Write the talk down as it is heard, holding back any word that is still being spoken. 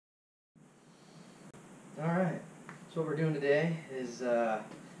Alright, so what we're doing today is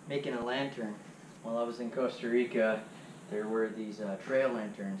making a lantern. While I was in Costa Rica, there were these trail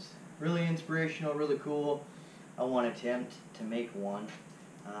lanterns. Really inspirational, really cool. I want to attempt to make one.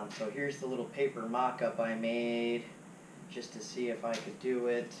 So here's the little paper mock-up I made just to see if I could do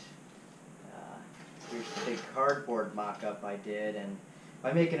it. Here's the big cardboard mock-up I did, and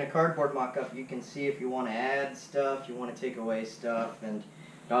by making a cardboard mock-up you can see if you want to add stuff, you want to take away stuff, and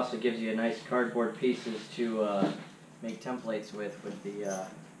it also gives you a nice cardboard pieces to make templates with the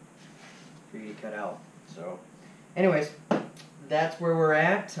for you to cut out. So anyways, that's where we're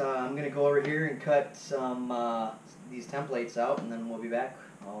at. I'm going to go over here and cut some these templates out, and then we'll be back.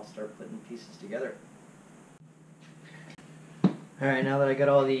 I'll start putting pieces together. Alright, now that I got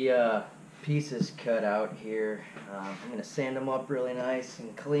all the pieces cut out here, I'm going to sand them up really nice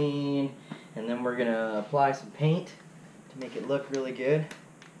and clean, and then we're going to apply some paint to make it look really good.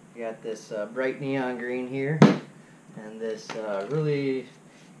 I got this bright neon green here and this really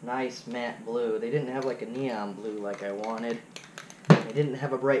nice matte blue. They didn't have like a neon blue like I wanted. They didn't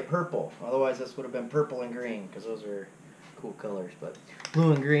have a bright purple. Otherwise this would have been purple and green, because those are cool colors. But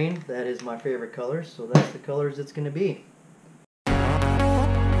blue and green, that is my favorite colors, so that's the colors it's going to be.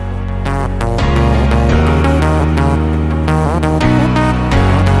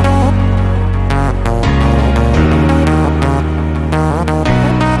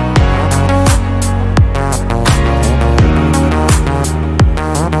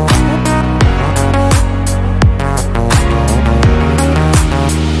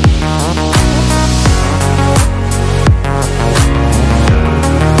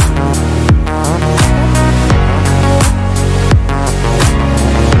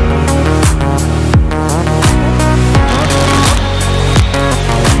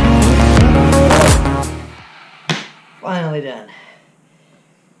 Finally done.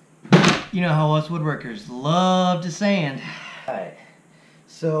 You know how us woodworkers love to sand. Alright,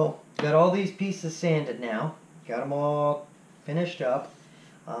 so got all these pieces sanded now. Got them all finished up.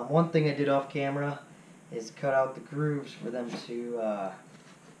 One thing I did off camera is cut out the grooves for them to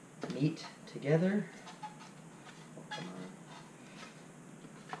meet together. Oh, come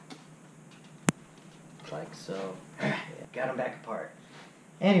on. Like so. Got them back apart.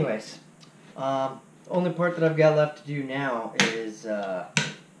 Anyways, only part that I've got left to do now is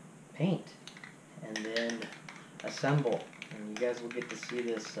paint and then assemble, and you guys will get to see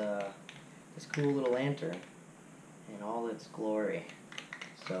this this cool little lantern in all its glory.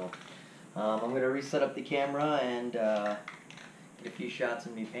 So I'm going to reset up the camera and get a few shots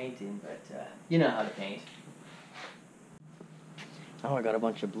of me painting, but you know how to paint. Oh, I got a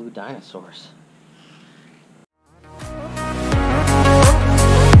bunch of blue dinosaurs.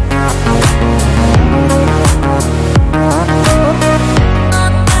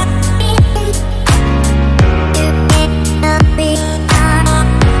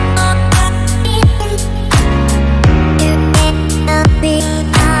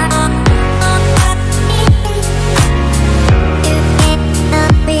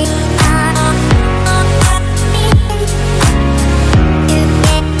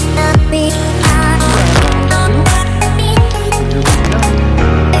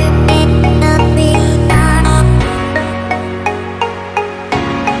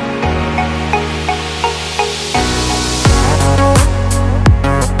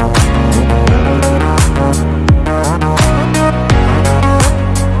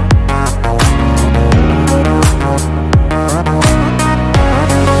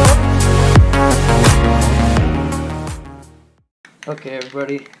 Okay,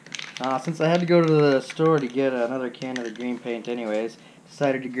 everybody, since I had to go to the store to get another can of the green paint anyways,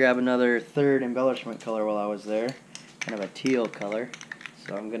 decided to grab another third embellishment color while I was there, kind of a teal color.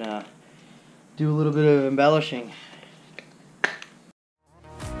 So I'm going to do a little bit of embellishing.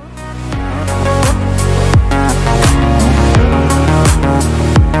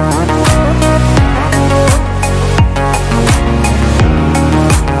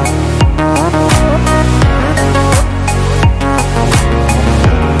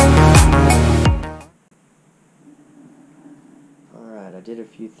 I did a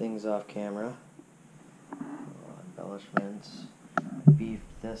few things off camera. Embellishments. Beefed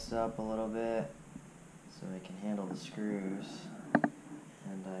this up a little bit so it can handle the screws.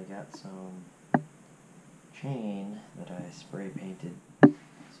 And I got some chain that I spray painted so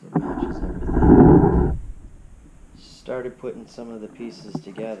it matches everything. Started putting some of the pieces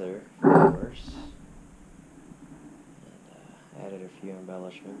together, of course. And added a few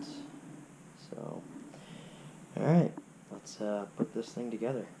embellishments. So, alright. Let's put this thing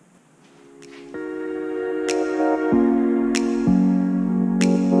together.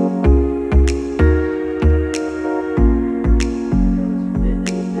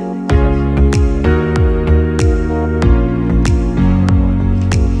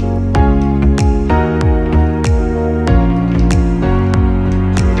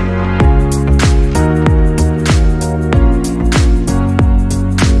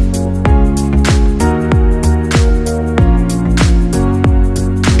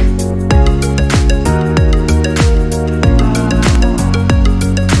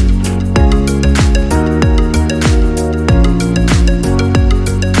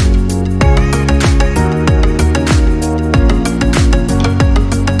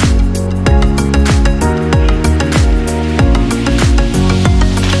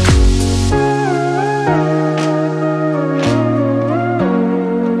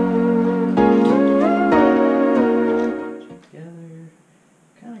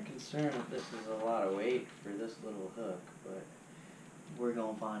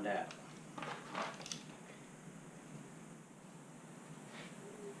 find out.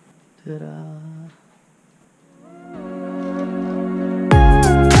 Ta-da!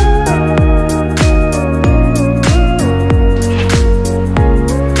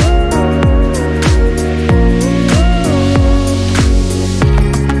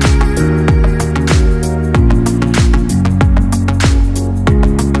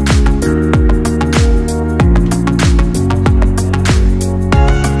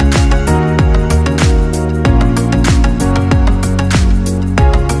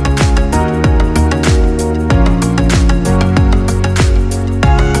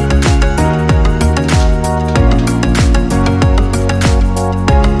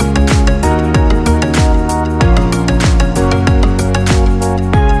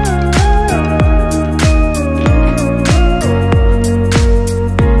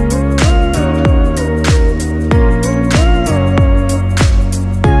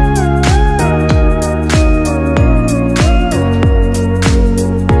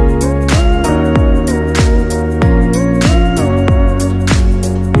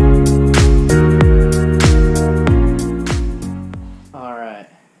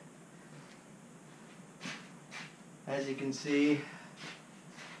 As you can see,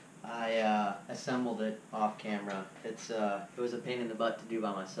 I assembled it off camera. It was a pain in the butt to do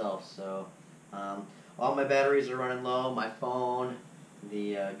by myself. So all my batteries are running low. My phone,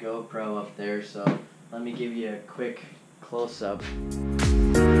 the GoPro up there. So let me give you a quick close-up.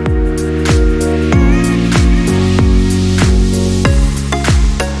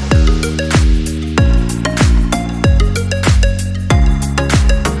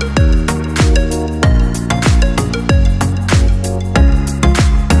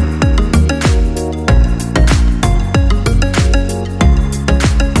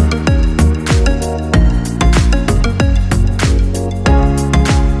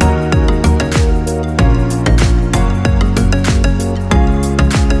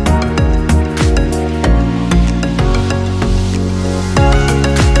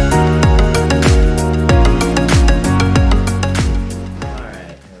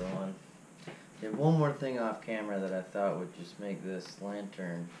 One more thing off camera that I thought would just make this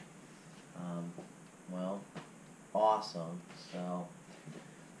lantern, well, awesome. So,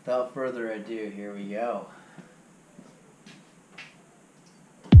 without further ado, here we go.